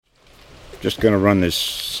Just going to run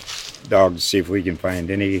this dog to see if we can find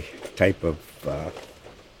any type of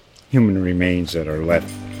human remains that are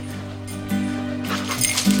left.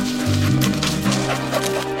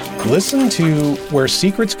 Listen to Where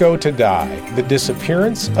Secrets Go to Die, The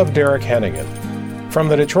Disappearance of Derek Hennigan. From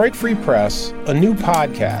the Detroit Free Press, a new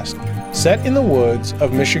podcast set in the woods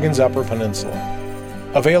of Michigan's Upper Peninsula.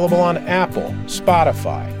 Available on Apple,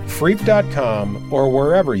 Spotify, Freep.com, or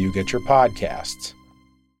wherever you get your podcasts.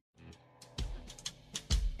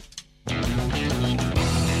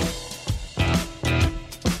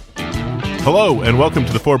 Hello, and welcome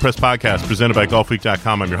to the Forward Press Podcast, presented by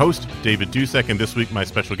GolfWeek.com. I'm your host, David Dusek, and this week my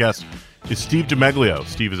special guest is Steve DiMeglio.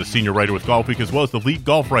 Steve is a senior writer with GolfWeek, as well as the lead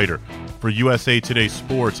golf writer for USA Today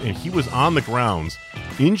Sports, and he was on the grounds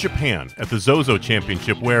in Japan at the Zozo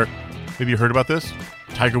Championship, where, maybe you heard about this?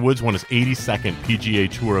 Tiger Woods won his 82nd PGA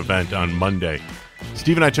Tour event on Monday.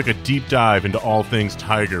 Steve and I took a deep dive into all things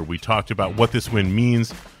Tiger. We talked about what this win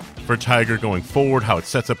means for Tiger going forward, how it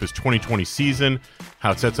sets up his 2020 season,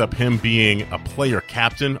 how it sets up him being a player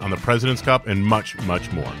captain on the President's Cup, and much,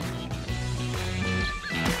 much more.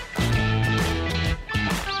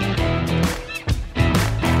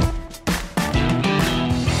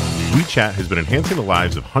 WeChat has been enhancing the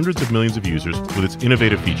lives of hundreds of millions of users with its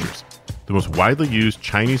innovative features. The most widely used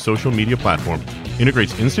Chinese social media platform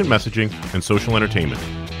integrates instant messaging and social entertainment,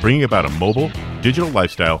 bringing about a mobile, digital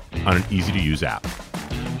lifestyle on an easy-to-use app.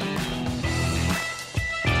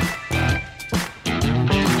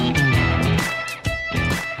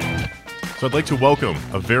 So I'd like to welcome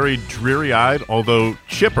a very dreary-eyed, although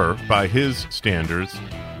chipper by his standards,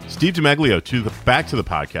 Steve DiMeglio back to the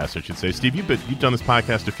podcast, I should say. Steve, you've done this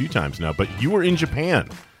podcast a few times now, but you were in Japan,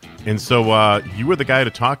 and so you were the guy to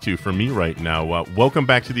talk to for me right now. Welcome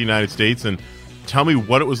back to the United States, and tell me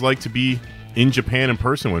what it was like to be in Japan in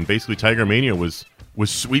person when basically Tiger Mania was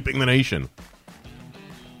sweeping the nation.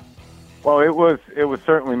 Well, it was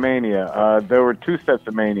certainly mania. There were two sets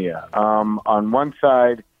of mania. On one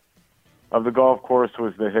side of the golf course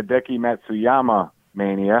was the Hideki Matsuyama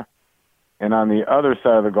mania, and on the other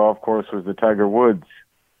side of the golf course was the Tiger Woods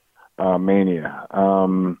mania.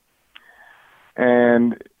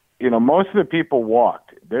 And you know, most of the people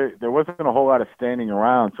walked. There wasn't a whole lot of standing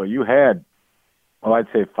around, so you had, well, I'd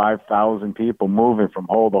say 5,000 people moving from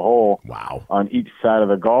hole to hole. Wow. On each side of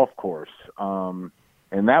the golf course. And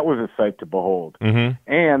that was a sight to behold. Mm-hmm.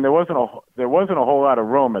 And there wasn't a whole lot of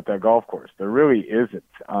room at that golf course. There really isn't.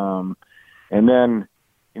 And then,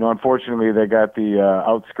 you know, unfortunately, they got the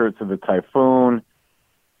outskirts of the typhoon,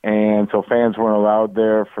 and so fans weren't allowed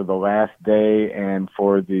there for the last day and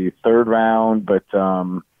for the third round. But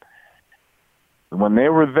when they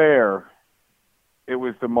were there, it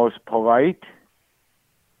was the most polite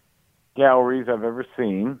galleries I've ever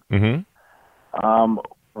seen. Mm-hmm.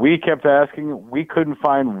 We kept asking. We couldn't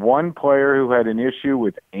find one player who had an issue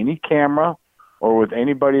with any camera or with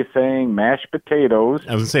anybody saying mashed potatoes.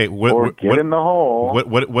 I was going to say, get in the hole.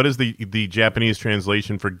 What is the Japanese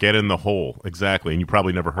translation for get in the hole exactly? And you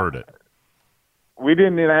probably never heard it. We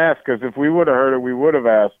didn't even ask, because if we would have heard it, we would have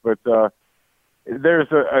asked. But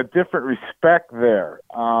there's a different respect there.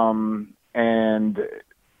 And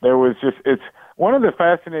there was just, it's one of the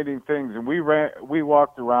fascinating things. And we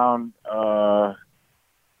walked around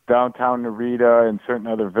downtown Narita and certain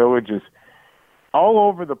other villages. All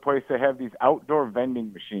over the place, they have these outdoor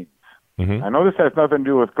vending machines. Mm-hmm. I know this has nothing to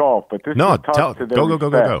do with golf, but this no, is talk to their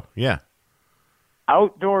go. Yeah.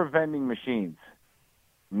 Outdoor vending machines.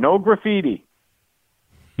 No graffiti.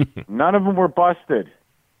 None of them were busted.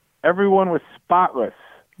 Everyone was spotless.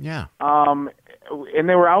 Yeah. And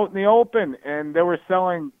they were out in the open, and they were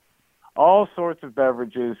selling all sorts of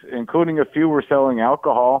beverages, including a few were selling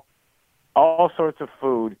alcohol, all sorts of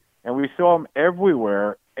food, and we saw them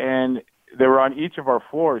everywhere, and they were on each of our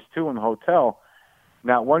floors, too, in the hotel.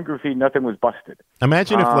 Not one graffiti, nothing was busted.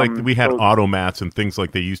 Imagine if we had automats and things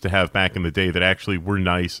like they used to have back in the day that actually were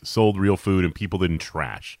nice, sold real food, and people didn't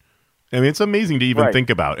trash. I mean, it's amazing to even think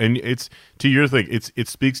about. And it's, to your thing, it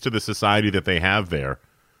speaks to the society that they have there,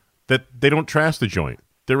 that they don't trash the joint.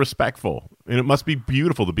 They're respectful. And it must be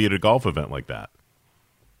beautiful to be at a golf event like that.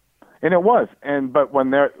 And it was. But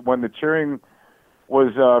when the cheering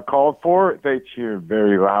was called for, they cheered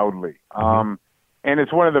very loudly. Mm-hmm. And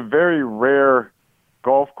it's one of the very rare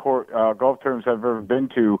golf tournaments I've ever been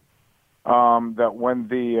to that when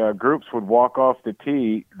the groups would walk off the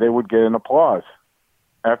tee, they would get an applause.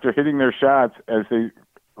 After hitting their shots, as they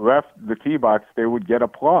left the tee box, they would get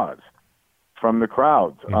applause from the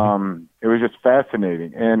crowds. Mm-hmm. It was just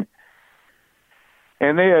fascinating. And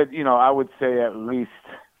they had, I would say at least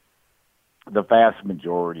the vast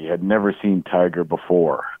majority had never seen Tiger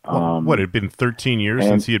before. What, it had been 13 years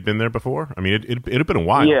since he had been there before? I mean, it had been a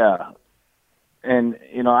while. Yeah. And,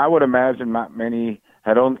 I would imagine not many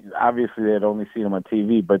had obviously they had only seen him on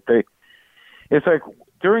TV, but it's like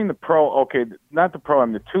during the not the pro,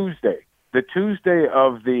 the Tuesday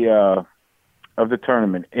of the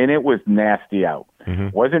tournament, and it was nasty out. Mm-hmm.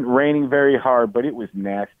 Wasn't raining very hard, but it was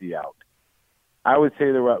nasty out. I would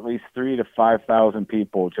say there were at least 3,000 to 5,000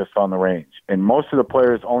 people just on the range, and most of the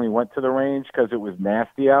players only went to the range because it was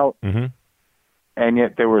nasty out. Mm-hmm. And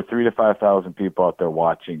yet there were 3,000 to 5,000 people out there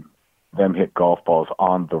watching them hit golf balls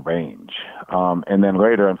on the range. And then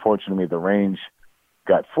later, unfortunately, the range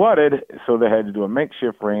got flooded, so they had to do a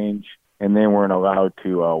makeshift range, and they weren't allowed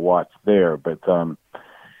to watch there. But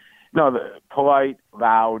no, polite,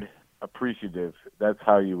 loud, appreciative. That's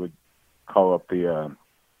how you would call up the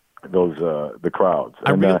crowds.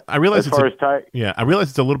 I realize I realize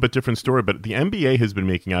it's a little bit different story, but the NBA has been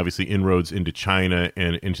making obviously inroads into China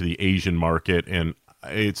and into the Asian market, and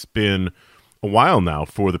it's been a while now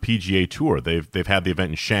for the PGA Tour. They've had the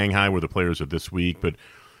event in Shanghai where the players are this week, but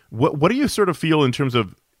what do you sort of feel in terms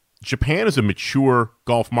of Japan as a mature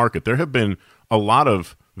golf market? There have been a lot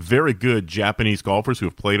of very good Japanese golfers who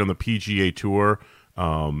have played on the PGA Tour.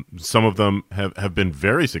 Some of them have been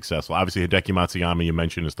very successful. Obviously, Hideki Matsuyama, you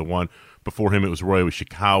mentioned, is the one. Before him, it was Roy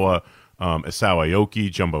Ishikawa, Isao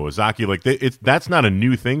Aoki, Jumbo Ozaki. Like that's not a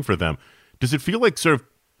new thing for them. Does it feel like sort of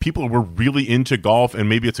people were really into golf, and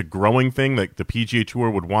maybe it's a growing thing, like the PGA Tour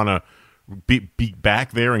would want to be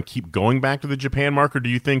back there and keep going back to the Japan market? Or do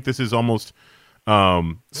you think this is almost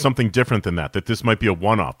something different than that this might be a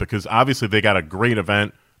one-off? Because obviously they got a great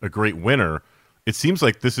event, a great winner. It seems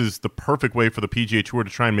like this is the perfect way for the PGA Tour to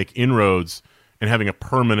try and make inroads and having a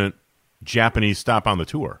permanent Japanese stop on the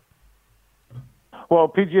tour. Well,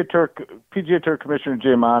 PGA Tour Commissioner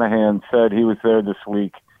Jay Monahan said he was there this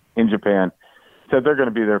week in Japan. Said they're going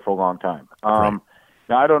to be there for a long time. Right.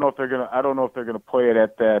 Now I don't know if they're going to play it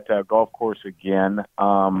at that golf course again.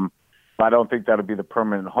 I don't think that'll be the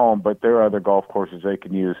permanent home, but there are other golf courses they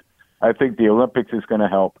can use. I think the Olympics is going to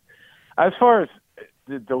help. As far as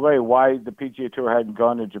the delay, why the PGA Tour hadn't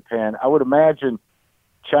gone to Japan, I would imagine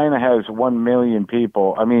China has 1 million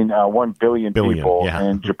people. 1 billion people, yeah.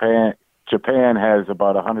 And Japan has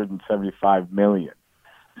about 175 million.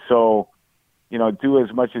 So, do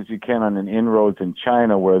as much as you can on an inroads in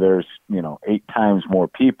China where there's, 8 times more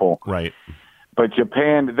people. Right. But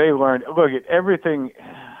Japan, they learned, look at everything.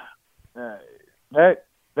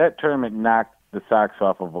 That tournament knocked the socks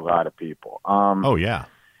off of a lot of people. Oh, yeah.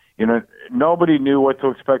 Nobody knew what to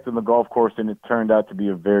expect on the golf course, and it turned out to be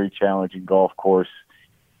a very challenging golf course,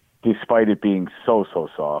 despite it being so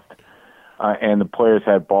soft. And the players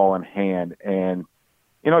had ball in hand. And,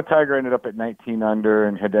 Tiger ended up at 19 under,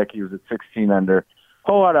 and Hideki was at 16 under. A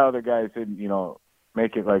whole lot of other guys didn't,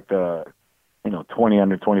 make it like the, 20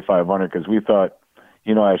 under, 25 under, because we thought,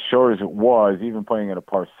 as short as it was, even playing at a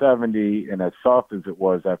par 70, and as soft as it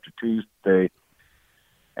was after Tuesday,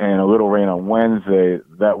 and a little rain on Wednesday,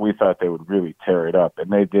 that we thought they would really tear it up,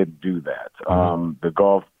 and they didn't do that.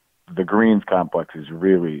 The greens complex has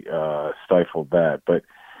really stifled that. But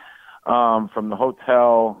from the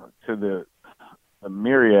hotel to the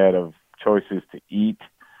myriad of choices to eat,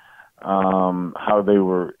 how they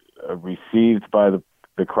were received by the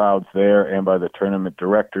crowds there and by the tournament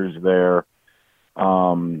directors there,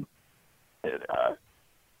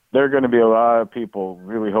 there are going to be a lot of people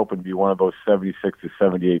really hoping to be one of those 76 to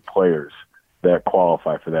 78 players that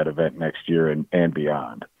qualify for that event next year and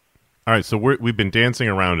beyond. All right, so we've been dancing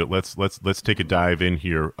around it. Let's take a dive in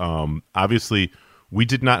here. Obviously, we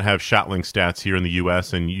did not have ShotLink stats here in the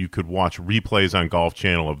U.S., and you could watch replays on Golf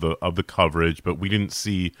Channel of the coverage, but we didn't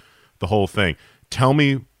see the whole thing. Tell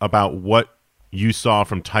me about what you saw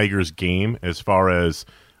from Tiger's game as far as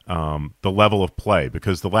the level of play,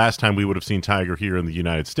 because the last time we would have seen Tiger here in the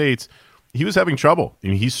United States, he was having trouble. I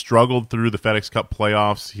mean, he struggled through the FedEx Cup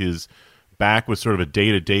playoffs. His back was sort of a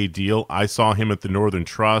day-to-day deal. I saw him at the Northern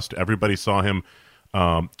Trust. Everybody saw him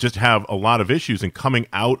just have a lot of issues. And coming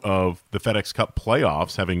out of the FedEx Cup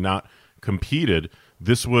playoffs, having not competed,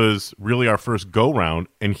 this was really our first go-round,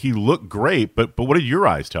 and he looked great. But what did your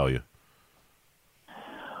eyes tell you?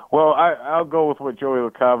 Well, I'll go with what Joey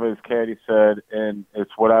LaCava, his caddy, said, and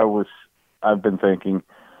it's what I've been thinking.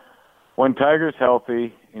 When Tiger's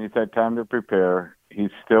healthy and he's had time to prepare, he's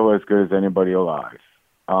still as good as anybody alive.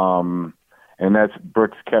 And that's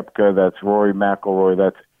Brooks Koepka, that's Rory McIlroy,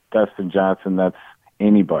 that's Dustin Johnson, that's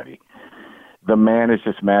anybody. The man is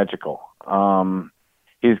just magical.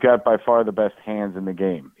 He's got by far the best hands in the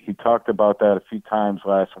game. He talked about that a few times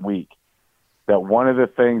last week. that one of the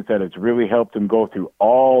things that has really helped him go through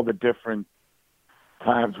all the different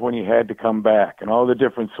times when he had to come back and all the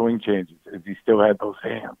different swing changes is he still had those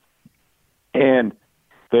hands. And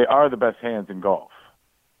they are the best hands in golf.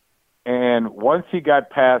 And once he got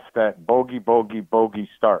past that bogey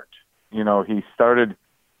start, he started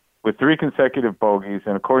with 3 consecutive bogeys,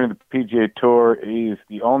 and according to the PGA Tour, he's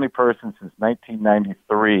the only person since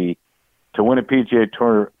 1993 to win a PGA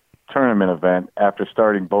Tour tournament event after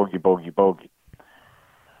starting bogey.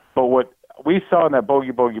 But what we saw in that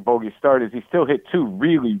bogey start is he still hit 2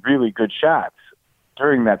 really, really good shots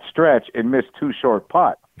during that stretch and missed 2 short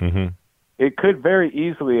putts. Mm-hmm. It could very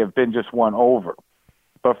easily have been just 1 over.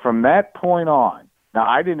 But from that point on, now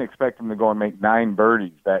I didn't expect him to go and make 9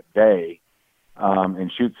 birdies that day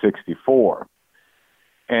and shoot 64.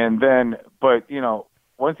 And then, but,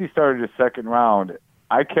 once he started his second round,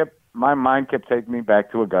 my mind kept taking me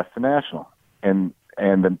back to Augusta National and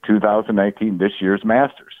the 2019, this year's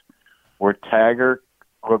Masters, where Tiger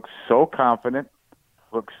looked so confident,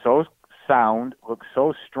 looked so sound, looked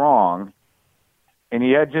so strong, and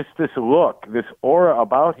he had just this look, this aura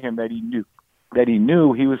about him that he knew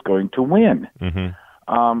he was going to win. Mm-hmm.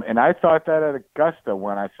 And I thought that at Augusta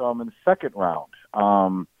when I saw him in the second round.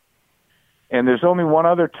 And there's only one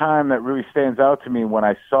other time that really stands out to me when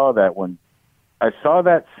I saw that, when I saw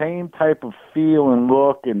that same type of feel and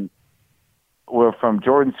look from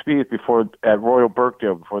Jordan Spieth at Royal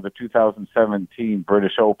Birkdale before the 2017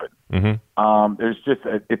 British Open. Mm-hmm. There's just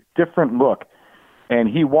a different look. And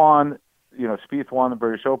he won, Spieth won the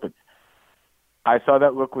British Open. I saw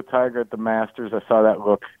that look with Tiger at the Masters. I saw that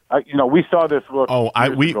look. We saw this look. Oh,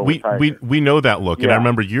 we know that look, and I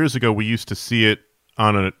remember years ago we used to see it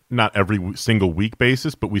on a not every single week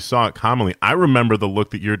basis, but we saw it commonly. I remember the look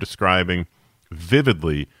that you're describing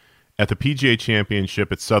vividly at the PGA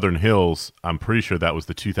Championship at Southern Hills. I'm pretty sure that was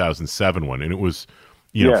the 2007 one, and it was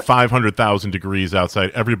 500,000 degrees outside.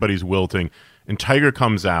 Everybody's wilting, and Tiger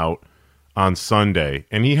comes out on Sunday,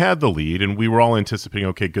 and he had the lead, and we were all anticipating,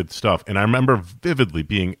 okay, good stuff. And I remember vividly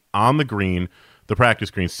being on the green, the practice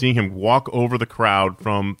green, seeing him walk over the crowd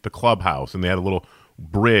from the clubhouse, and they had a little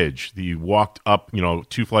bridge that you walked up, 2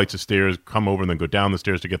 flights of stairs, come over, and then go down the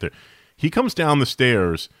stairs to get there. He comes down the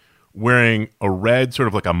stairs wearing a red, sort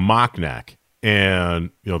of like a mock neck,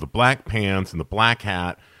 and, the black pants and the black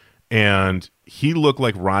hat, and he looked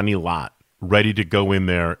like Ronnie Lott, ready to go in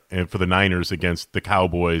there and for the Niners against the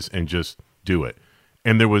Cowboys and just do it.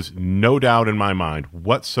 And there was no doubt in my mind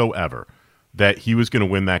whatsoever that he was going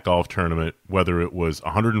to win that golf tournament, whether it was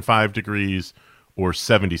 105 degrees or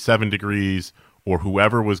 77 degrees or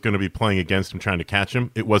whoever was going to be playing against him trying to catch him.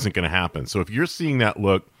 It wasn't going to happen. So if you're seeing that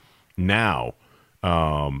look now,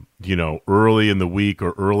 early in the week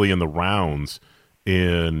or early in the rounds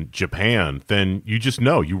in Japan, then you just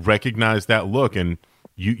know, you recognize that look, and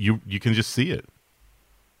you can just see it.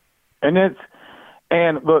 And it's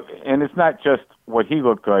not just what he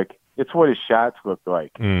looked like, it's what his shots looked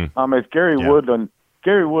like. As Gary Woodland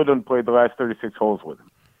played the last 36 holes with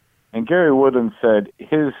him. And Gary Woodland said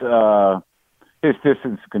his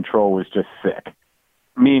distance control was just sick,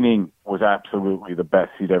 meaning was absolutely the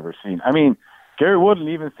best he'd ever seen. I mean, Gary Woodland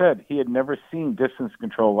even said he had never seen distance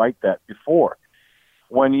control like that before.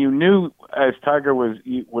 When you knew, as Tiger was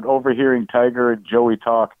overhearing Tiger and Joey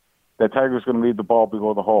talk, that Tiger was going to leave the ball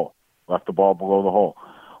below the hole, left the ball below the hole.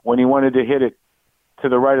 When he wanted to hit it to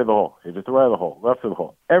the right of the hole, hit it to the right of the hole, left of the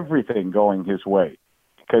hole, everything going his way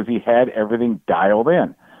because he had everything dialed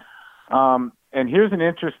in. And here's an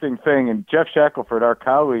interesting thing, and Jeff Shackelford, our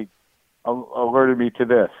colleague, alerted me to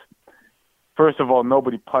this. First of all,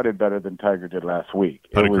 nobody putted better than Tiger did last week.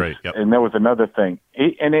 Putted great, yep. And there was another thing.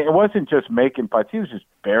 And it wasn't just making putts. He was just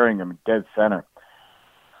burying them in dead center.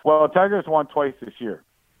 Well, Tiger's won twice this year,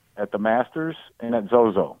 at the Masters and at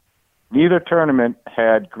Zozo. Neither tournament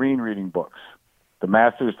had green reading books. The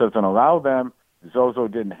Masters doesn't allow them. Zozo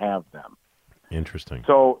didn't have them. Interesting.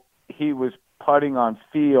 So he was putting on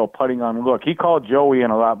feel, putting on look. He called Joey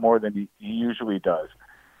in a lot more than he usually does.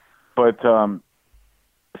 But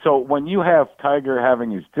so when you have Tiger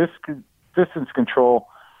having his distance control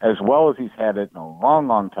as well as he's had it in a long,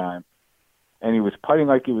 long time, and he was putting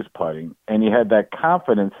like he was putting, and he had that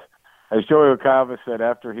confidence, as Joey Ocava said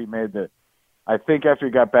after he after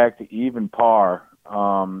he got back to even par,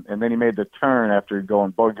 and then he made the turn after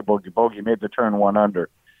going bogey, he made the turn 1 under.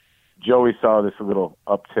 Joey saw this little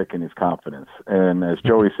uptick in his confidence. And as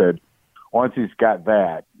Joey said, once he's got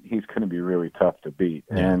that, he's going to be really tough to beat.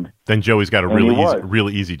 Yeah. And then Joey's got a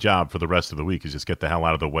really easy job for the rest of the week, is just get the hell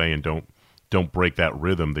out of the way and don't break that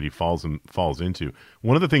rhythm that he falls into.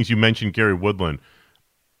 One of the things you mentioned, Gary Woodland,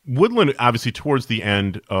 Woodland, obviously, towards the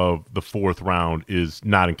end of the fourth round, is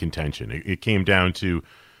not in contention. It came down to,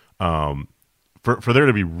 for there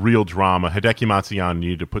to be real drama, Hideki Matsuyama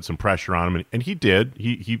needed to put some pressure on him, and he did.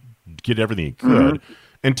 He did everything he could,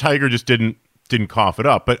 and Tiger just didn't cough it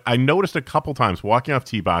up. But I noticed a couple times walking off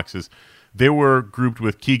tee boxes, they were grouped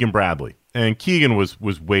with Keegan Bradley, and Keegan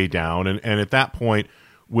was way down, and at that point,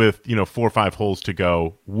 with 4 or 5 holes to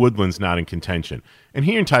go, Woodland's not in contention. And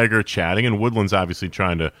he and Tiger are chatting, and Woodland's obviously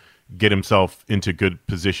trying to get himself into good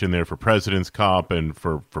position there for President's Cup and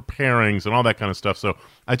for pairings and all that kind of stuff. So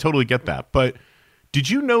I totally get that. But did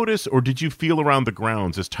you notice, or did you feel around the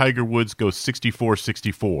grounds as Tiger Woods goes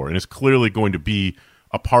 64-64 and is clearly going to be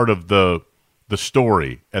a part of the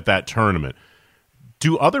story at that tournament?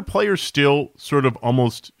 Do other players still sort of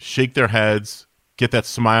almost shake their heads, get that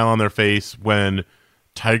smile on their face when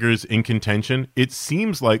Tiger's in contention? It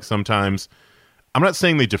seems like sometimes, I'm not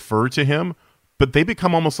saying they defer to him, but they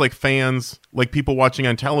become almost like fans, like people watching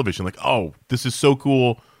on television, like, oh, this is so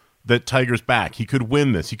cool that Tiger's back. He could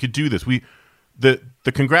win this. He could do this.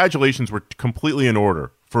 The congratulations were completely in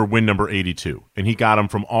order for win number 82, and he got them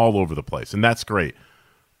from all over the place, and that's great.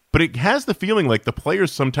 But it has the feeling like the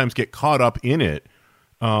players sometimes get caught up in it,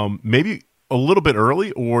 maybe a little bit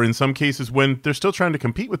early, or in some cases when they're still trying to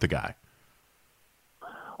compete with the guy.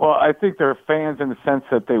 Well, I think they're fans in the sense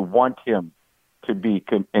that they want him to be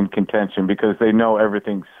in contention because they know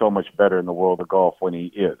everything's so much better in the world of golf when he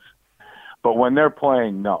is. But when they're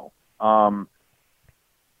playing, no.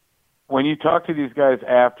 When you talk to these guys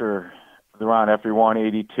after the round, after he won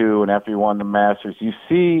 82 and after he won the Masters, you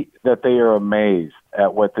see that they are amazed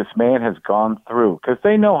at what this man has gone through because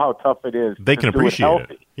they know how tough it is. They can appreciate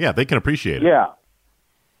it. Yeah, they can appreciate it. Yeah.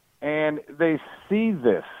 And they see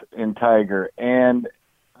this in Tiger, and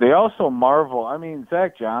they also marvel. I mean,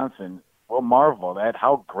 Zach Johnson will marvel at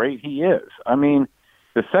how great he is. I mean,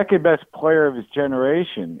 the second best player of his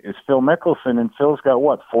generation is Phil Mickelson, and Phil's got,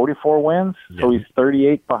 44 wins? Yeah. So he's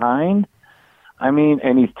 38 behind. I mean,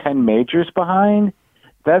 and he's 10 majors behind.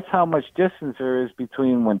 That's how much distance there is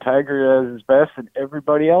between when Tiger is his best and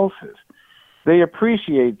everybody else's. They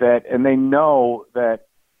appreciate that, and they know that,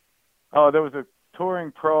 there was a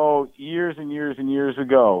touring pro years and years and years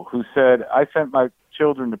ago who said, I sent my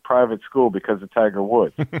children to private school because of Tiger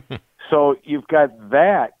Woods. So you've got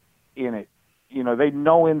that in it. They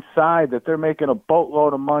know inside that they're making a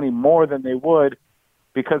boatload of money more than they would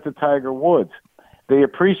because of Tiger Woods. They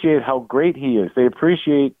appreciate how great he is. They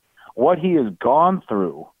appreciate what he has gone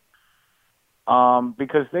through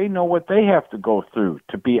because they know what they have to go through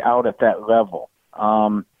to be out at that level.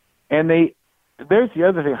 And there's the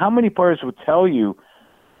other thing. How many players would tell you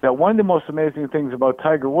that one of the most amazing things about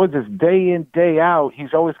Tiger Woods is day in, day out,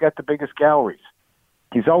 he's always got the biggest galleries.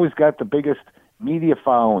 He's always got the biggest media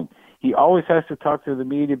following. He always has to talk to the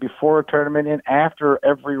media before a tournament and after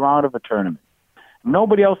every round of a tournament.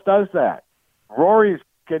 Nobody else does that. Rory's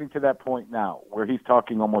getting to that point now where he's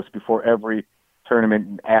talking almost before every tournament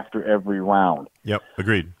and after every round. Yep,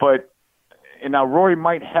 agreed. And now Rory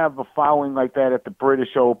might have a following like that at the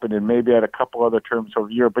British Open and maybe at a couple other tournaments over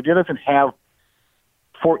Europe, but he doesn't have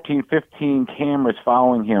 14, 15 cameras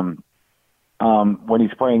following him when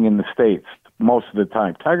he's playing in the States most of the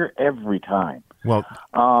time. Tiger every time. Well,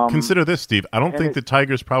 consider this, Steve. I don't think the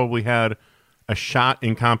Tigers probably had a shot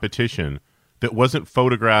in competition that wasn't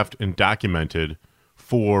photographed and documented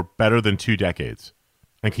for better than 2 decades.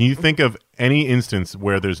 And can you think of any instance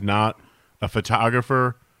where there's not a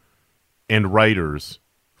photographer and writers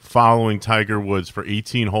following Tiger Woods for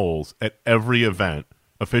 18 holes at every event,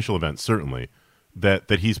 official event certainly, that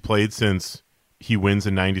he's played since he wins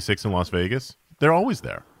in 96 in Las Vegas? They're always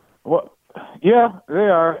there. Well, yeah, they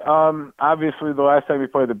are. Obviously, the last time he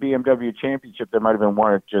played the BMW Championship, there might have been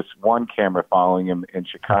one camera following him in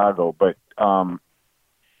Chicago. But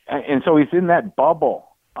and so he's in that bubble.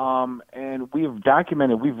 And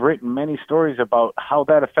we've written many stories about how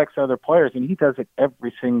that affects other players, and he does it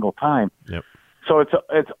every single time. Yep. So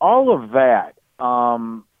it's all of that.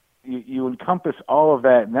 You encompass all of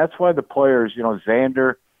that, and that's why the players,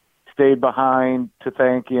 Xander stayed behind to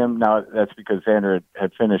thank him. Now, that's because Xander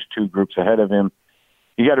had finished 2 groups ahead of him.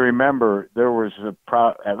 You got to remember, there was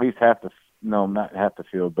at least not half the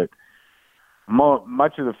field, but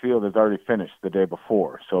much of the field has already finished the day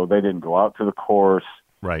before, so they didn't go out to the course.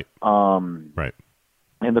 Right. Right.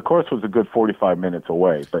 And the course was a good 45 minutes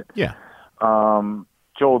away, but yeah.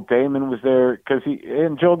 Joel Damon was there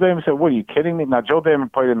and Joel Damon said, "What, are you kidding me?" Now, Joel Damon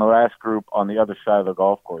played in the last group on the other side of the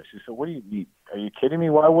golf course. He said, "What do you mean? Are you kidding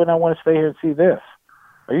me? Why wouldn't I want to stay here and see this?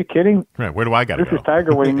 Are you kidding? Right. Where do I got to go? This is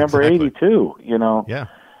Tiger winning number Exactly. 82, Yeah.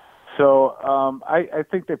 So I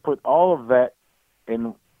think they put all of that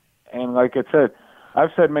in And like I said,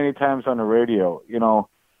 I've said many times on the radio, you know,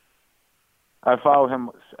 I follow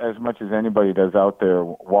him as much as anybody does out there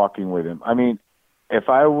walking with him. I mean, if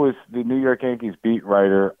I was the New York Yankees beat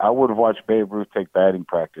writer, I would have watched Babe Ruth take batting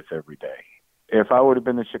practice every day. If I would have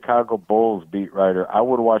been the Chicago Bulls beat writer, I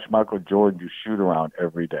would have watched Michael Jordan do shoot around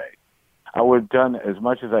every day. I would have done as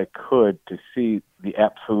much as I could to see the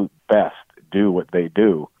absolute best do what they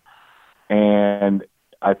do. And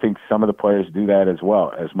I think some of the players do that as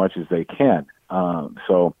well, as much as they can.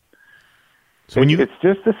 So it's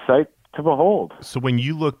just a sight to behold. So when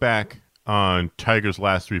you look back on Tiger's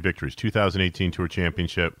last three victories, 2018 Tour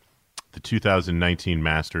Championship, the 2019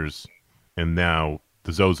 Masters, and now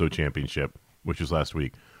the Zozo Championship, which was last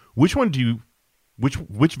week, which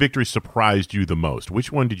victory surprised you the most?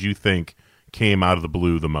 Which one did you think came out of the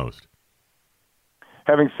blue the most?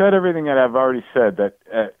 Having said everything that I've already said,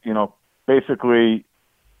 that you know, basically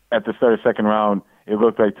at the start of the second round, it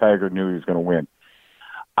looked like Tiger knew he was going to win.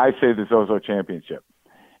 I say the Zozo Championship.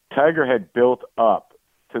 Tiger had built up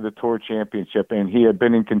to the Tour Championship, and he had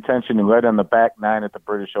been in contention and led on the back nine at the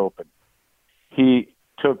British Open. He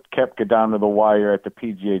took Koepka down to the wire at the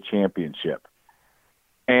PGA Championship.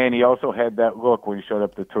 And he also had that look when he showed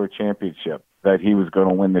up at the Tour Championship that he was going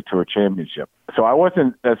to win the Tour Championship. So I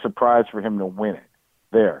wasn't that surprised for him to win it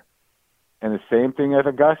there. And the same thing at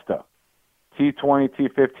Augusta. T20,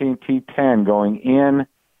 T15, T10 going in.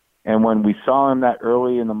 And when we saw him that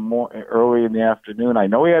early in the afternoon, I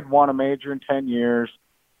know he hadn't won a major in 10 years.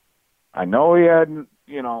 I know he hadn't,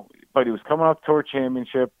 you know, but he was coming off the Tour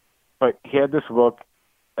Championship. But he had this look,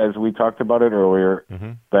 as we talked about it earlier,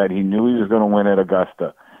 that he knew he was going to win at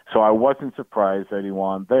Augusta. So I wasn't surprised that he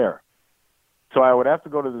won there. So I would have to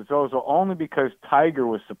go to the Zozo only because Tiger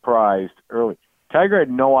was surprised early. Tiger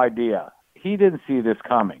had no idea. He didn't see this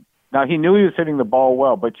coming. Now, he knew he was hitting the ball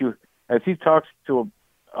well, but as he talks to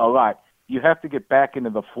a lot, you have to get back into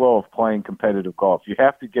the flow of playing competitive golf. You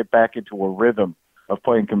have to get back into a rhythm of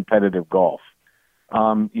playing competitive golf.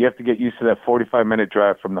 You have to get used to that 45-minute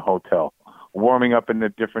drive from the hotel, warming up in a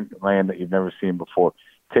different land that you've never seen before,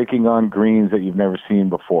 taking on greens that you've never seen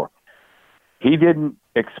before. He didn't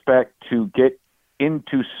expect to get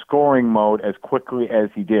into scoring mode as quickly as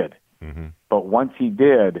he did. But once he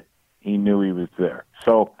did, he knew he was there.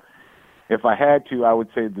 So if I had to, I would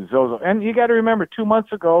say the Zozo. And you got to remember, 2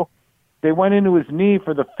 months ago, they went into his knee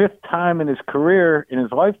for the fifth time in his career, in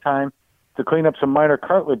his lifetime, to clean up some minor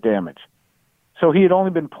cartilage damage. So he had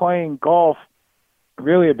only been playing golf,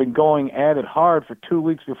 really had been going at it hard for 2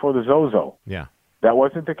 weeks before the Zozo. Yeah. That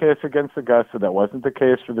wasn't the case against Augusta. That wasn't the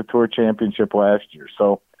case for the Tour Championship last year.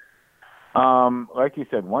 So, like you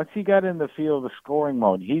said, once he got in the field of scoring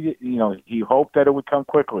mode, he hoped that it would come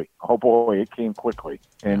quickly. Oh boy, it came quickly,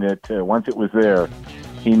 and once it was there,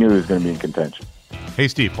 he knew he was going to be in contention. Hey,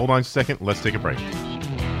 Steve, hold on a second. Let's take a break.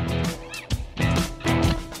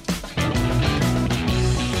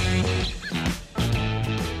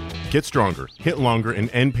 Get stronger, hit longer, and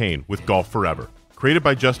end pain with Golf Forever. Created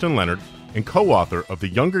by Justin Leonard and co-author of the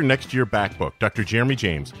Younger Next Year Back book, Dr. Jeremy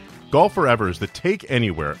James, Golf Forever is the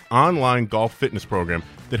take-anywhere online golf fitness program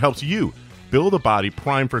that helps you build a body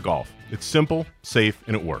primed for golf. It's simple, safe,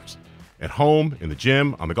 and it works. At home, in the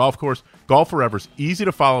gym, on the golf course, Golf Forever's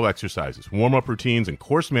easy-to-follow exercises, warm-up routines, and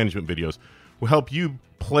course management videos will help you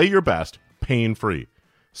play your best pain-free.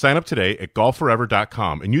 Sign up today at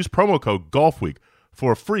golfforever.com and use promo code GOLFWEEK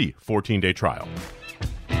for a free 14-day trial.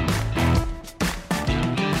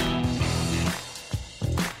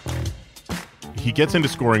 He gets into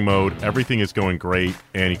scoring mode, everything is going great,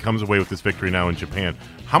 and he comes away with this victory now in Japan.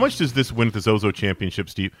 How much does this win at the Zozo Championship,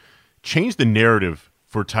 Steve, change the narrative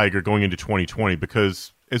for Tiger going into 2020?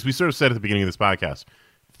 Because, as we sort of said at the beginning of this podcast,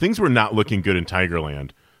 things were not looking good in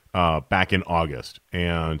Tigerland back in August,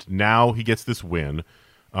 and now he gets this win.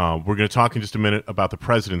 We're going to talk in just a minute about the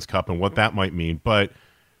President's Cup and what that might mean, but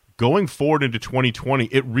going forward into 2020,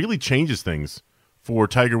 it really changes things for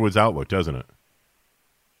Tiger Woods' outlook, doesn't it?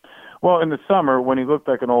 Well, in the summer, when he looked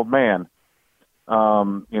like an old man,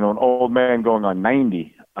 an old man going on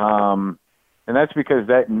 90, and that's because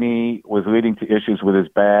that knee was leading to issues with his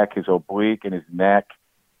back, his oblique, and his neck.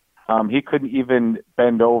 He couldn't even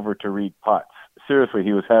bend over to read putts. Seriously,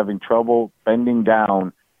 he was having trouble bending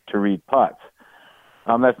down to read putts.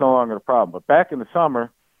 That's no longer a problem. But back in the summer,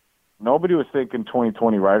 nobody was thinking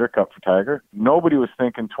 2020 Ryder Cup for Tiger. Nobody was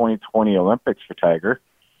thinking 2020 Olympics for Tiger.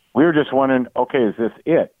 We were just wondering, okay, is this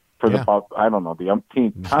it for the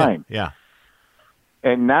umpteenth time? Yeah.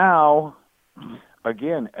 And now,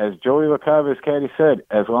 again, as Joey LaCava's caddy said,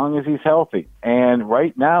 as long as he's healthy. And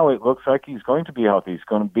right now it looks like he's going to be healthy. He's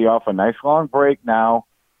going to be off a nice long break now.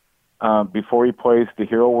 before he plays the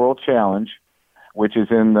Hero World Challenge, which is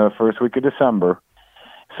in the first week of December.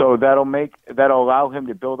 So that'll allow him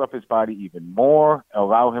to build up his body even more,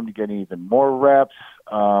 allow him to get even more reps,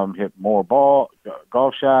 hit more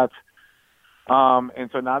golf shots. And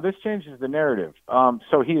so now this changes the narrative.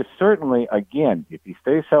 So he is certainly, again, if he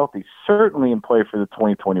stays healthy, certainly in play for the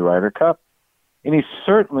 2020 Ryder Cup, and he's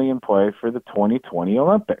certainly in play for the 2020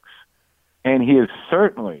 Olympics. And he is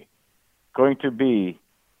certainly going to be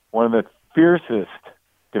one of the fiercest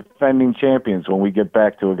defending champions when we get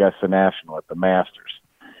back to Augusta National at the Masters.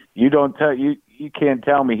 You can't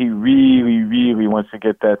tell me he really, really wants to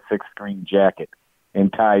get that 6th green jacket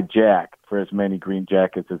and tie Jack for as many green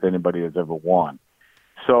jackets as anybody has ever won.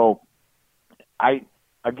 So,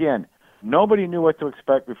 nobody knew what to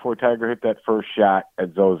expect before Tiger hit that first shot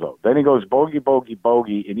at Zozo. Then he goes bogey, bogey,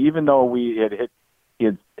 bogey, and even though he had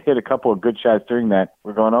hit a couple of good shots during that,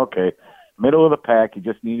 we're going, okay, middle of the pack, he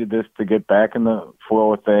just needed this to get back in the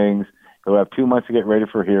flow of things. He'll have 2 months to get ready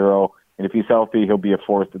for Hero, and if he's healthy, he'll be a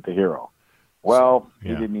fourth at the Hero. Well, he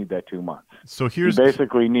didn't need that 2 months. So he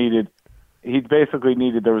basically needed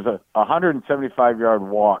there was a 175-yard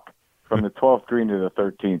walk from the 12th green to the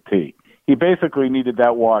 13th tee. He basically needed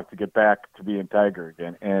that walk to get back to being Tiger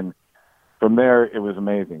again, and from there it was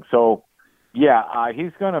amazing. So,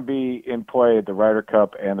 he's going to be in play at the Ryder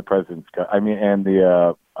Cup and the President's Cup. And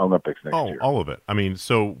the Olympics next year. All of it.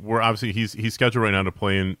 So we're obviously he's scheduled right now to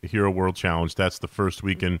play in Hero World Challenge. That's the first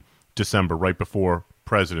week in December, right before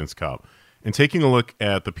President's Cup. And taking a look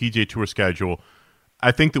at the PGA Tour schedule,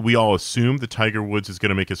 I think that we all assume that Tiger Woods is going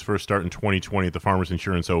to make his first start in 2020 at the Farmers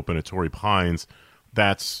Insurance Open at Torrey Pines.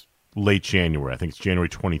 That's late January. I think it's January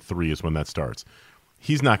 23 is when that starts.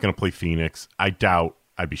 He's not going to play Phoenix. I'd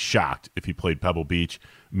be shocked if he played Pebble Beach.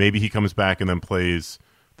 Maybe he comes back and then plays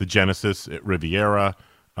the Genesis at Riviera.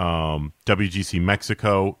 WGC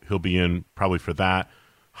Mexico, he'll be in probably for that.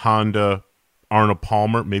 Honda, Arnold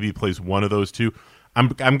Palmer, maybe he plays one of those two. I'm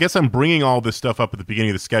bringing all this stuff up at the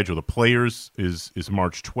beginning of the schedule. The Players is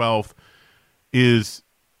March 12th.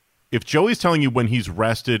 If Joey's telling you when he's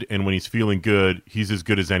rested and when he's feeling good, he's as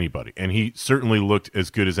good as anybody. And he certainly looked as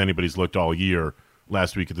good as anybody's looked all year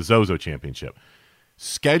last week at the Zozo Championship.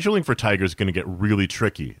 Scheduling for Tiger is going to get really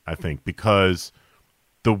tricky, I think, because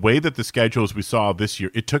the way that the schedules we saw this year,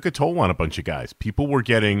 it took a toll on a bunch of guys. People were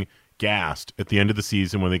getting gassed at the end of the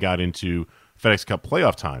season when they got into FedEx Cup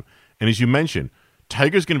playoff time. And as you mentioned,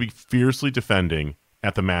 Tiger's going to be fiercely defending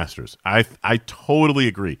at the Masters. I totally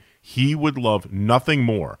agree. He would love nothing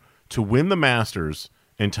more to win the Masters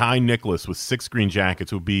and tie Nicklaus with 6 green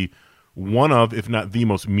jackets. Would be one of, if not the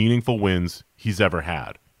most meaningful wins he's ever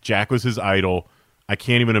had. Jack was his idol. I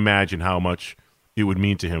can't even imagine how much it would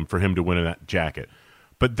mean to him for him to win that jacket.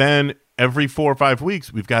 But then every 4 or 5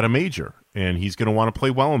 weeks, we've got a major, and he's going to want to play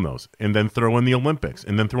well in those, and then throw in the Olympics,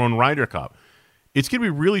 and then throw in Ryder Cup. It's going to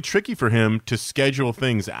be really tricky for him to schedule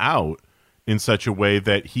things out in such a way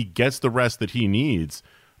that he gets the rest that he needs.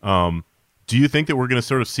 Do you think that we're going to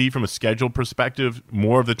sort of see from a schedule perspective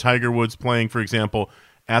more of the Tiger Woods playing, for example,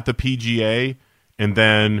 at the PGA, and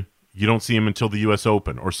then you don't see him until the U.S.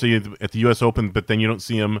 Open, or see him at the U.S. Open, but then you don't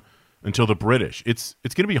see him until the British? It's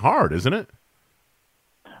going to be hard, isn't it?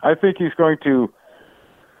 I think he's going to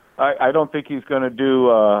I don't think he's going to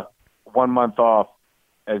do 1 month off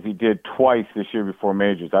as he did twice this year before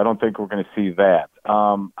majors. I don't think we're going to see that.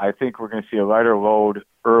 I think we're going to see a lighter load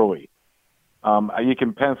early. You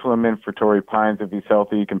can pencil him in for Torrey Pines if he's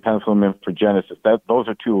healthy. You can pencil him in for Genesis. Those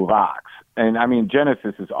are 2 locks. And,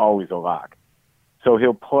 Genesis is always a lock. So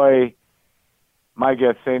he'll play, my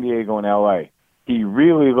guess, San Diego and L.A. He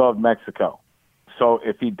really loved Mexico. So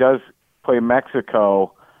if he does play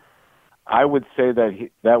Mexico, I would say that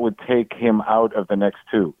that would take him out of the next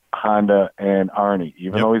 2, Honda and Arnie,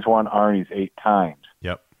 even though he's won Arnie's 8 times.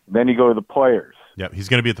 Yep. Then you go to the Players. Yep, he's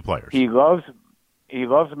going to be at the Players. He loves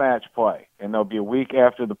match play, and there'll be a week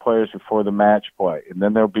after the Players before the match play, and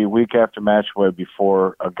then there'll be a week after match play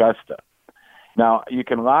before Augusta. Now, you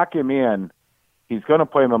can lock him in. He's going to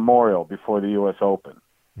play Memorial before the U.S. Open.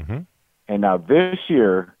 Mm-hmm. And now this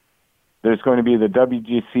year, there's going to be the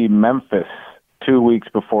WGC Memphis 2 weeks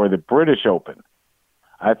before the British Open.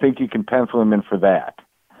 I think you can pencil him in for that.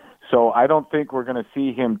 So I don't think we're going to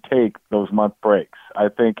see him take those month breaks. I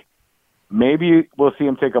think maybe we'll see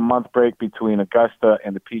him take a month break between Augusta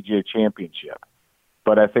and the PGA Championship.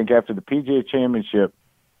 But I think after the PGA Championship,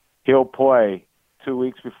 he'll play 2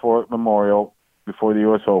 weeks before Memorial, before the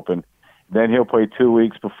U.S. Open. Then he'll play 2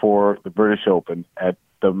 weeks before the British Open at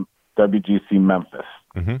the WGC Memphis.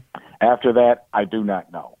 Mm-hmm. After that, I do not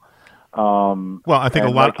know. Well, I think a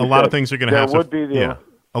lot of things are going to have to.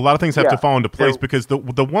 A lot of things have to fall into place So- because the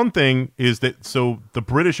one thing is that so the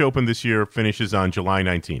British Open this year finishes on July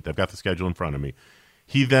 19th. I've got the schedule in front of me.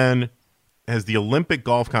 He then has the Olympic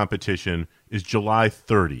golf competition is July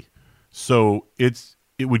 30. So it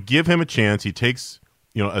would give him a chance. He takes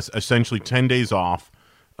essentially 10 days off,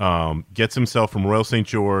 gets himself from Royal St.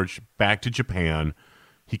 George back to Japan.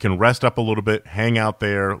 He can rest up a little bit, hang out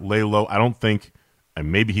there, lay low. I don't think,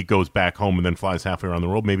 and maybe he goes back home and then flies halfway around the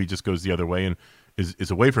world. Maybe he just goes the other way and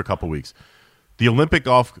is away for a couple weeks. The Olympic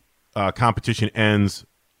golf competition ends,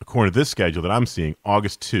 according to this schedule that I'm seeing,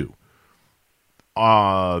 August 2.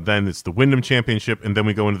 Then it's the Wyndham Championship, and then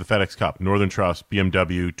we go into the FedEx Cup, Northern Trust,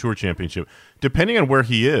 BMW Tour Championship. Depending on where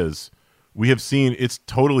he is, we have seen it's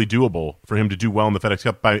totally doable for him to do well in the FedEx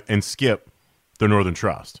Cup and skip the Northern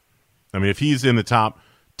Trust. I mean, if he's in the top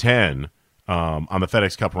 10 on the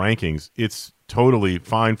FedEx Cup rankings, it's totally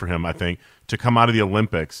fine for him, I think, to come out of the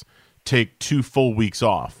Olympics, take 2 full weeks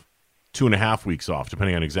off, 2.5 weeks off,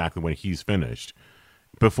 depending on exactly when he's finished,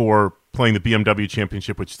 before playing the BMW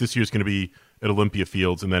Championship, which this year is going to be at Olympia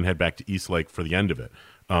Fields, and then head back to Eastlake for the end of it.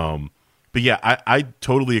 But yeah, I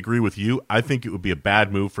totally agree with you. I think it would be a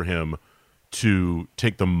bad move for him to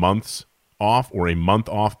take the months off or a month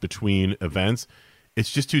off between events.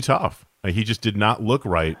 It's just too tough. He just did not look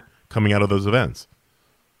right coming out of those events.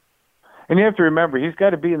 And you have to remember, he's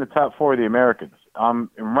got to be in the top 4 of the Americans. And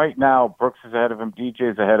right now, Brooks is ahead of him.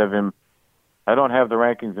 DJ's ahead of him. I don't have the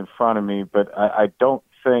rankings in front of me, but I don't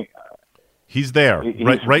think he's there.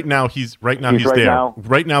 Right now he's there. Now?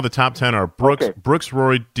 Right now, the top 10 are Brooks,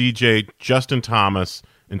 Rory, DJ, Justin Thomas,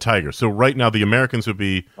 and Tiger. So right now, the Americans would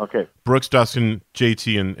be Brooks, Dustin,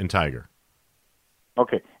 JT, and Tiger.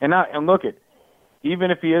 Okay, and look at.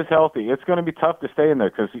 Even if he is healthy, it's going to be tough to stay in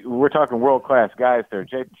there because we're talking world-class guys there.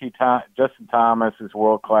 Justin Thomas is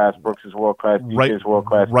world-class. Brooks is world-class. DJ is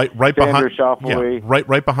world-class. Right Xander behind. Schauffele. Yeah,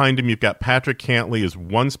 right behind him, you've got Patrick Cantley is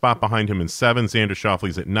 1 spot behind him in 7. Xander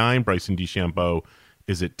Schauffele's at 9. Bryson DeChambeau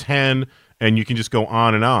is at 10. And you can just go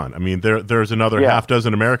on and on. I mean, there's another half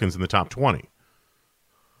dozen Americans in the top 20.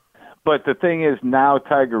 But the thing is, now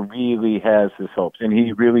Tiger really has his hopes, and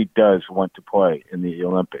he really does want to play in the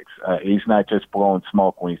Olympics. He's not just blowing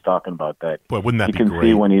smoke when he's talking about that. Boy, wouldn't that be great? You can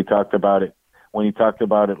see when he talked about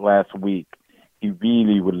it last week. He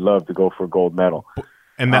really would love to go for a gold medal.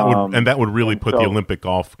 And that would really put the Olympic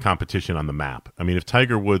golf competition on the map. I mean, if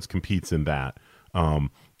Tiger Woods competes in that,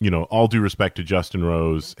 all due respect to Justin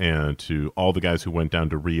Rose and to all the guys who went down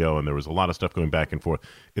to Rio, and there was a lot of stuff going back and forth.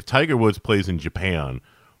 If Tiger Woods plays in Japan,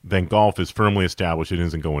 then golf is firmly established and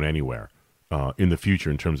isn't going anywhere in the future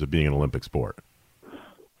in terms of being an Olympic sport.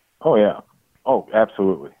 Oh, yeah. Oh,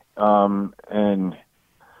 absolutely. And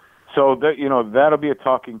so, that'll be a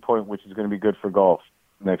talking point, which is going to be good for golf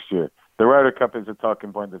next year. The Ryder Cup is a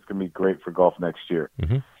talking point that's going to be great for golf next year.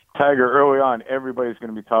 Mm-hmm. Tiger, early on, everybody's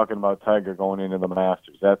going to be talking about Tiger going into the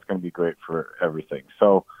Masters. That's going to be great for everything.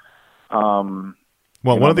 So, one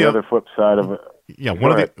of the other flip side of it. Yeah,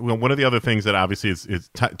 one of the other things that obviously is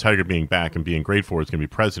Tiger being back and being great for is going to be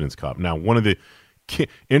President's Cup. Now, one of the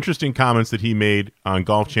interesting comments that he made on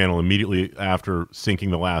Golf Channel immediately after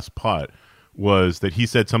sinking the last putt was that he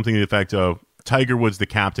said something to the effect of, Tiger Woods, the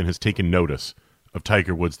captain, has taken notice of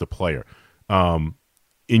Tiger Woods, the player.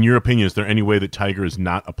 In your opinion, is there any way that Tiger is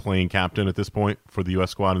not a playing captain at this point for the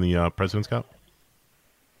U.S. squad in the President's Cup?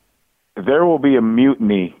 There will be a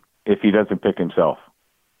mutiny if he doesn't pick himself.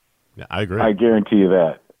 Yeah, I agree. I guarantee you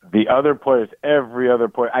that. The other players, every other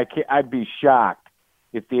player, I'd be shocked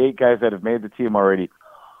if the 8 guys that have made the team already,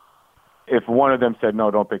 if one of them said,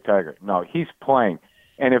 no, don't pick Tiger. No, he's playing.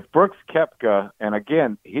 And if Brooks Koepka, and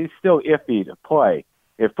again, he's still iffy to play.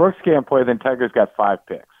 If Brooks can't play, then Tiger's got 5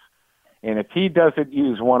 picks. And if he doesn't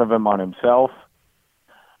use one of them on himself,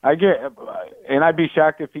 I'd be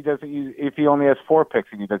shocked if he only has 4 picks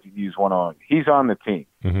and he doesn't use one on. He's on the team.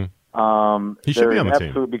 Mm-hmm. He should be on the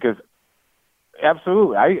team.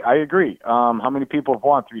 Absolutely, I agree. How many people have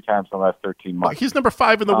won 3 times in the last 13 months? He's number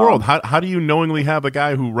 5 in the world. How do you knowingly have a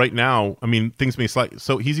guy who right now, I mean, things may slightly,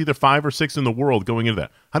 so he's either 5 or 6 in the world going into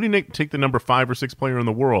that. How do you take the number 5 or 6 player in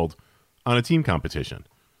the world on a team competition?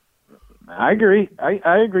 I agree.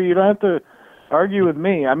 I agree. You don't have to argue with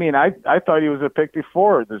me. I mean, I thought he was a pick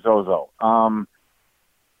before the Zozo.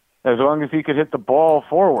 As long as he could hit the ball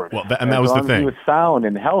forward. Well, that was the thing. He was sound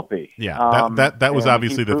and healthy. Yeah, that was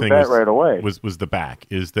obviously the thing. Right away was the back.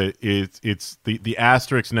 Is that it's the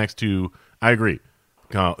asterisk next to. I agree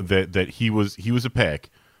that he was a pick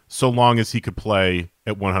so long as he could play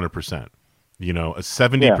at 100%. A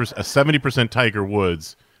 70% Tiger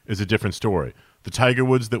Woods is a different story. The Tiger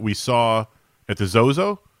Woods that we saw at the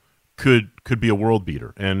Zozo could be a world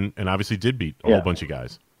beater, and obviously did beat a whole bunch of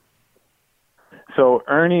guys. So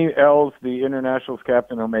Ernie Els, the Internationals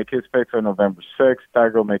captain, will make his picks on November 6th.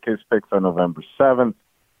 Tiger will make his picks on November 7th.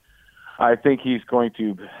 I think he's going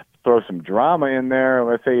to throw some drama in there.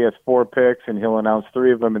 Let's say he has 4 picks, and he'll announce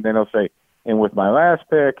 3 of them, and then he'll say, and with my last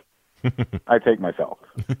pick, I take myself.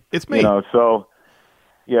 It's me. So,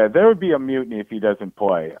 yeah, there would be a mutiny if he doesn't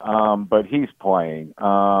play. But he's playing.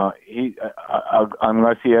 Unless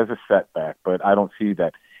he has a setback, but I don't see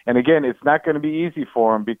that. And, again, it's not going to be easy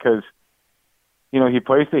for him because, he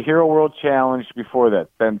plays the Hero World Challenge before that.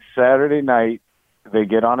 Then Saturday night, they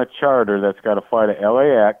get on a charter that's got to fly to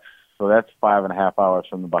LAX, so that's 5.5 hours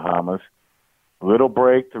from the Bahamas. Little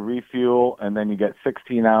break to refuel, and then you get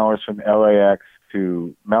 16 hours from LAX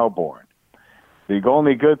to Melbourne. The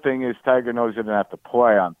only good thing is Tiger knows he doesn't have to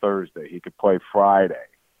play on Thursday. He could play Friday.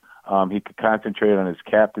 He could concentrate on his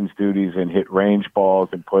captain's duties and hit range balls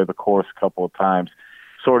and play the course a couple of times,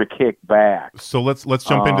 sort of kick back. So let's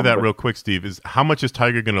jump into that real quick, Steve. Is how much is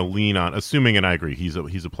Tiger going to lean on? Assuming, and I agree, he's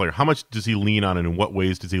a player. How much does he lean on, and in what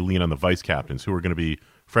ways does he lean on the vice captains, who are going to be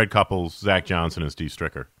Fred Couples, Zach Johnson, and Steve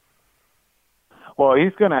Stricker? Well,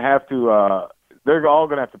 he's going to have to. They're all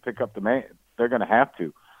going to have to pick up the man. They're going to have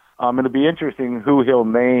to. It'll be interesting who he'll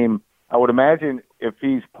name. I would imagine if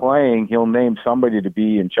he's playing, he'll name somebody to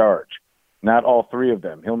be in charge. Not all 3 of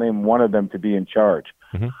them. He'll name one of them to be in charge.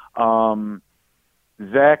 Mm-hmm.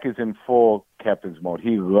 Zach is in full captain's mode.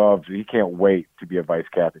 He can't wait to be a vice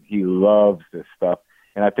captain. He loves this stuff.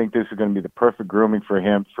 And I think this is going to be the perfect grooming for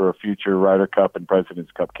him for a future Ryder Cup and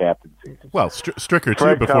President's Cup captaincy. Well, Stricker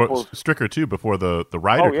too before the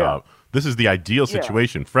Ryder Cup. This is the ideal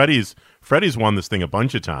situation. Yeah. Freddie's won this thing a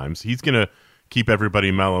bunch of times. He's going to keep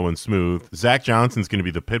everybody mellow and smooth. Zach Johnson's going to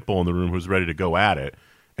be the pit bull in the room who's ready to go at it.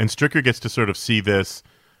 And Stricker gets to sort of see this,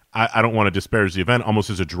 I don't want to disparage the event, almost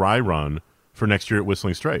as a dry run for next year at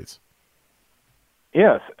Whistling Straits.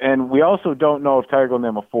 Yes, and we also don't know if Tiger will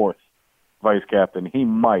name a 4th vice captain. He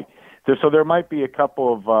might. So there might be a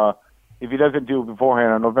couple of, if he doesn't do it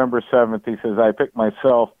beforehand, on November 7th, he says, I picked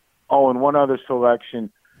myself. Oh, and one other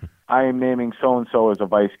selection, I am naming so-and-so as a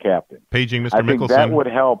vice captain. Paging Mr. Mickelson. I think that would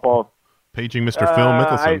help both. Paging Mr. Phil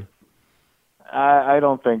Mickelson. I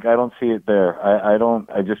don't see it there.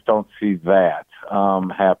 I just don't see that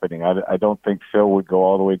happening. I don't think Phil would go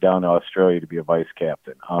all the way down to Australia to be a vice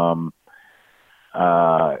captain.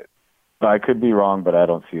 I could be wrong, but I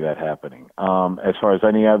don't see that happening. As far as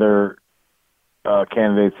any other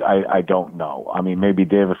candidates, I don't know. I mean, maybe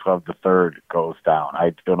Davis Love III goes down.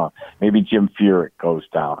 I don't know. Maybe Jim Furyk goes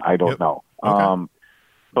down. I don't know. Okay.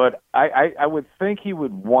 But I would think he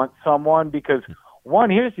would want someone because,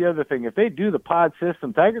 one, here's the other thing. If they do the pod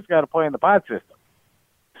system, Tiger's got to play in the pod system.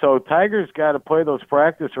 So Tiger's got to play those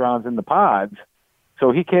practice rounds in the pods,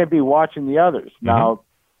 so he can't be watching the others. Mm-hmm. Now,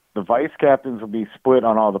 the vice captains will be split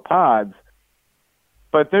on all the pods,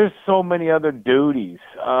 but there's so many other duties.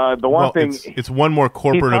 It's one more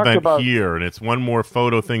corporate event here, and it's one more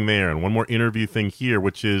photo thing there, and one more interview thing here,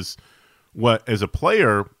 which is what, as a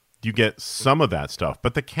player, you get some of that stuff.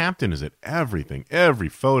 But the captain is at everything. Every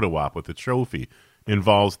photo op with the trophy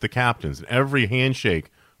involves the captains, and every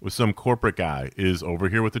handshake with some corporate guy is over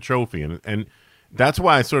here with the trophy, and that's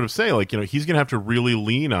why I sort of say, he's going to have to really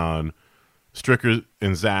lean on Stricker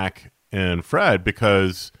and Zach and Fred,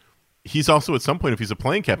 because he's also, at some point, if he's a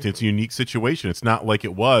playing captain, it's a unique situation. It's not like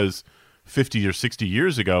it was 50 or 60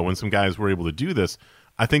 years ago when some guys were able to do this.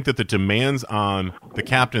 I think that the demands on the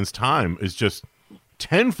captain's time is just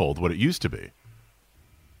tenfold what it used to be.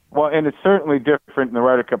 Well, and it's certainly different in the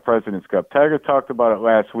Ryder Cup, President's Cup. Tiger talked about it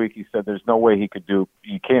last week. He said there's no way you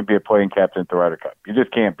can't be a playing captain at the Ryder Cup. You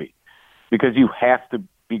just can't be, because you have to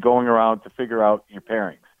be going around to figure out your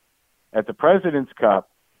pairings. At the President's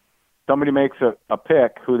Cup, somebody makes a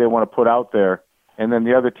pick who they want to put out there, and then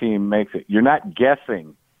the other team makes it. You're not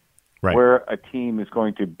guessing where a team is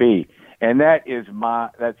going to be, and that's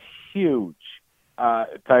huge.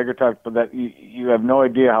 Tiger talked about that. You have no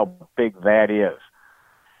idea how big that is.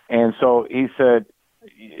 And so he said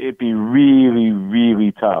it'd be really,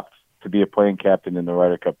 really tough to be a playing captain in the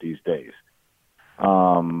Ryder Cup these days.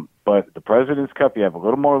 But the President's Cup, you have a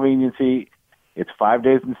little more leniency. It's 4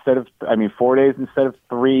 days instead of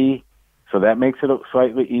 3, so that makes it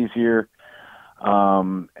slightly easier.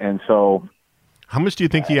 And so, how much do you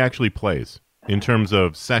think he actually plays in terms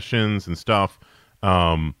of sessions and stuff?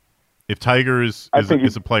 If Tiger is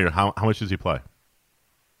a player, how much does he play?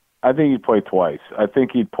 I think he'd play twice. I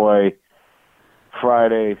think he'd play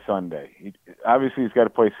Friday, Sunday. Obviously, he's got to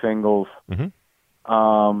play singles, and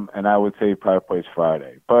I would say he probably plays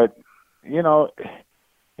Friday. But,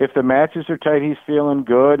 if the matches are tight, he's feeling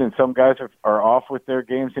good, and some guys are off with their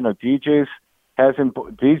games. You know, DJ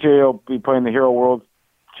will be playing the Hero World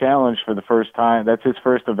Challenge for the first time. That's his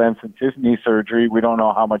first event since his knee surgery. We don't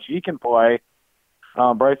know how much he can play.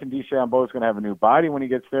 Bryson DeChambeau is going to have a new body when he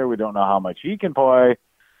gets there. We don't know how much he can play.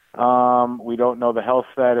 We don't know the health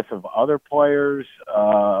status of other players.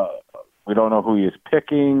 We don't know who he is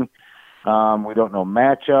picking. We don't know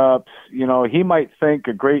matchups. You know, he might think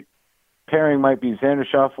a great pairing might be Xander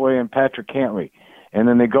Schauffele and Patrick Cantley. And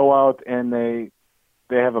then they go out and they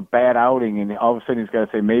have a bad outing, and all of a sudden he's got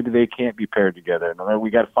to say maybe they can't be paired together. And we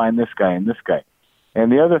got to find this guy and this guy.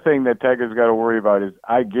 And the other thing that Tiger's got to worry about is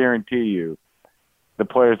I guarantee you the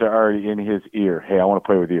players are already in his ear. Hey, I want to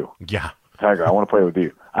play with you. Yeah. Tiger, I want to play with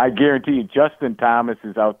you. I guarantee you Justin Thomas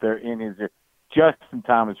is out there in his ear. Justin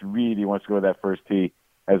Thomas really wants to go to that first tee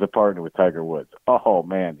as a partner with Tiger Woods. Oh,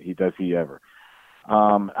 man, does he ever.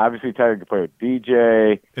 Obviously, Tiger can play with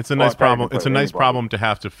DJ. It's a nice problem. It's a nice problem to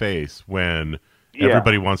have to face when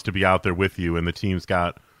everybody wants to be out there with you, and the team's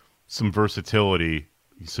got some versatility,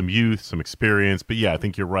 some youth, some experience. But yeah, I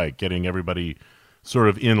think you're right. Getting everybody sort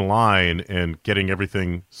of in line and getting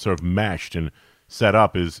everything sort of meshed and set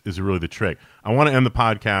up is really the trick. I want to end the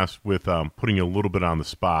podcast with putting you a little bit on the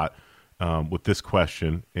spot with this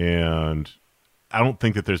question, and I don't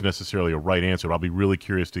think that there's necessarily a right answer, but I'll be really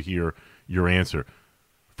curious to hear your answer.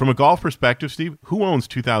 From a golf perspective, Steve, who owns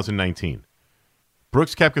 2019?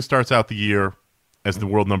 Brooks Koepka starts out the year as the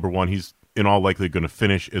world number one. He's in all likelihood going to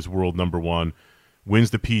finish as world number one,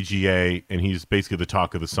 wins the PGA, and he's basically the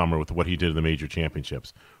talk of the summer with what he did in the major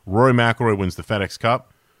championships. Rory McIlroy wins the FedEx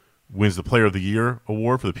Cup, wins the Player of the Year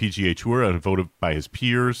award for the PGA Tour and voted by his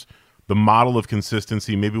peers. The model of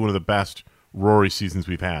consistency, maybe one of the best Rory seasons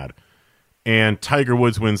we've had. And Tiger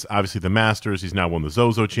Woods wins, obviously, the Masters. He's now won the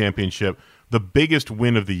Zozo Championship. The biggest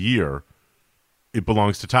win of the year, it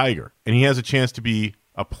belongs to Tiger. And he has a chance to be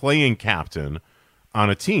a playing captain on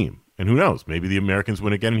a team. And who knows, maybe the Americans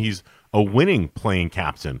win again, and he's a winning playing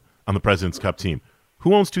captain on the President's Cup team.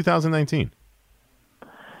 Who owns 2019?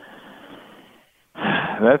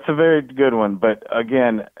 That's a very good one. But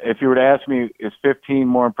again, if you were to ask me, is 15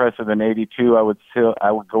 more impressive than 82? I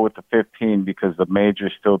would go with the 15 because the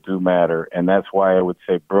majors still do matter, and that's why I would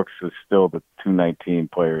say Brooks is still the 2019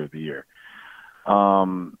 Player of the Year.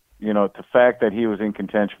 You know, the fact that he was in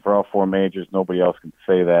contention for all four majors, nobody else can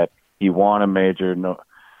say that. He won a major.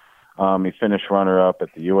 He finished runner-up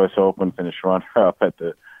at the U.S. Open, finished runner-up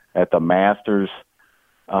at the Masters,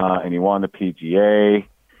 and he won the PGA.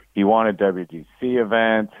 He won a WGC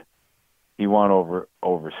event. He won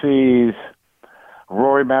overseas.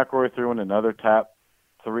 Rory McIlroy threw in another top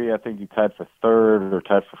three. I think he tied for third or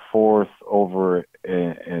tied for fourth over at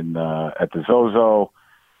the Zozo.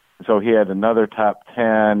 So he had another top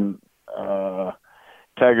 10.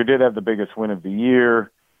 Tiger did have the biggest win of the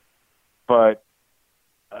year, but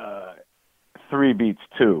 3 beats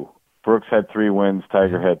 2. Brooks had 3 wins.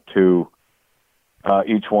 Tiger had 2.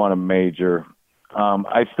 Each won a major.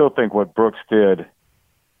 I still think what Brooks did,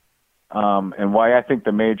 and why I think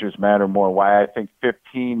the majors matter more, why I think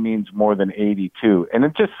 15 means more than 82, and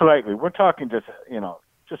it just slightly, we're talking just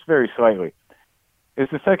very slightly, is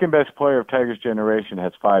the second best player of Tiger's generation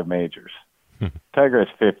has 5 majors. Tiger has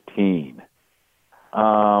 15.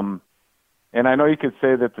 And I know you could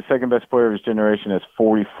say that the second best player of his generation has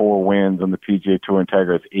 44 wins on the PGA Tour and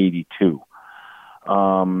Tiger has 82.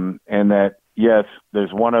 And that, yes,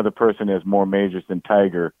 there's one other person who has more majors than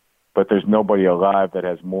Tiger, but there's nobody alive that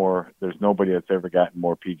has more. There's nobody that's ever gotten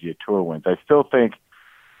more PGA Tour wins. I still think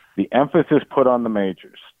the emphasis put on the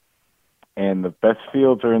majors, and the best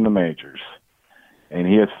fields are in the majors, and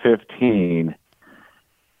he has 15,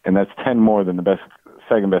 and that's 10 more than the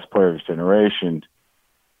second best player of his generation.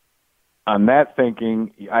 On that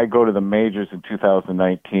thinking, I go to the majors in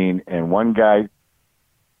 2019, and one guy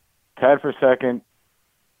tied for second,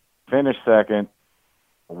 finished second,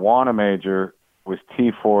 won a major, was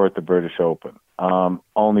T4 at the British Open.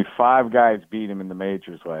 Only 5 guys beat him in the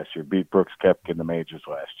majors last year, beat Brooks Koepka in the majors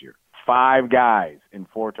last year. 5 guys in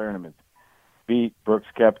 4 tournaments beat Brooks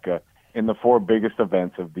Koepka in the 4 biggest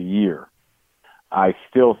events of the year. I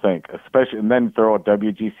still think, especially, and then throw a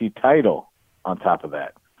WGC title on top of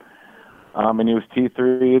that. And he was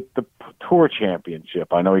T3 at the Tour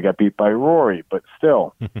Championship. I know he got beat by Rory, but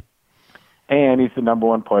still. And he's the number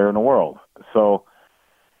 1 player in the world. So,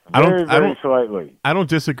 very slightly. I don't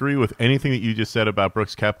disagree with anything that you just said about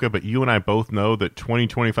Brooks Koepka, but you and I both know that 20,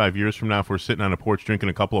 25 years from now, if we're sitting on a porch drinking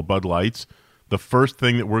a couple of Bud Lights, the first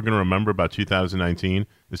thing that we're going to remember about 2019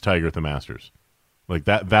 is Tiger at the Masters. Like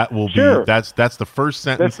that will be, that's the first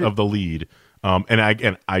sentence of the lead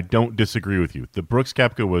And I don't disagree with you. The Brooks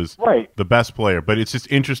Koepka was Right. the best player, but it's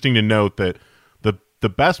just interesting to note that the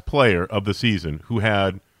best player of the season, who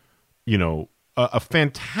had, a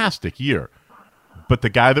fantastic year, but the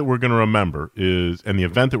guy that we're going to remember and the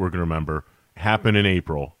event that we're going to remember happened in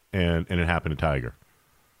April, and it happened to Tiger.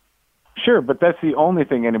 Sure, but that's the only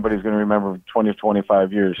thing anybody's going to remember for 20 or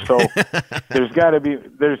 25 years. So there's got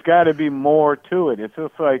to be more to it.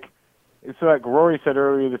 It's like Rory said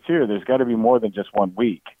earlier this year. There's got to be more than just 1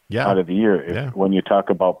 week out of the year when you talk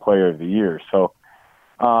about Player of the Year. So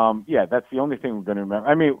that's the only thing we're going to remember.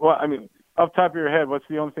 I mean, off the top of your head, what's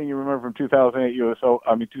the only thing you remember from 2008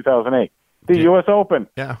 2008, the U.S. Open?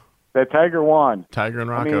 Yeah, that Tiger won. Tiger and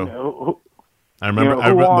Rocco. I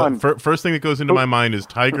remember. The first thing that goes into my mind is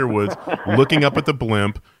Tiger Woods looking up at the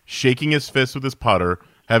blimp, shaking his fist with his putter,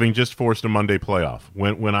 having just forced a Monday playoff.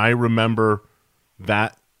 When I remember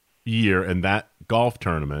that year and that golf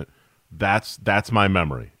tournament, that's my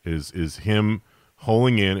memory. Is him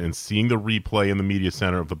holing in and seeing the replay in the media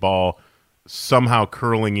center of the ball somehow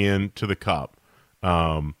curling in to the cup.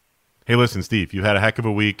 Hey, listen, Steve, you had a heck of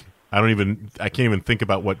a week. I can't even think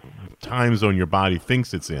about what time zone your body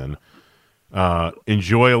thinks it's in.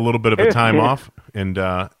 Enjoy a little bit of a time off and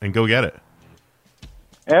go get it.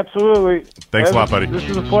 Absolutely. Thanks a lot, buddy. This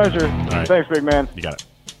is a pleasure. All right. Thanks, big man. You got it.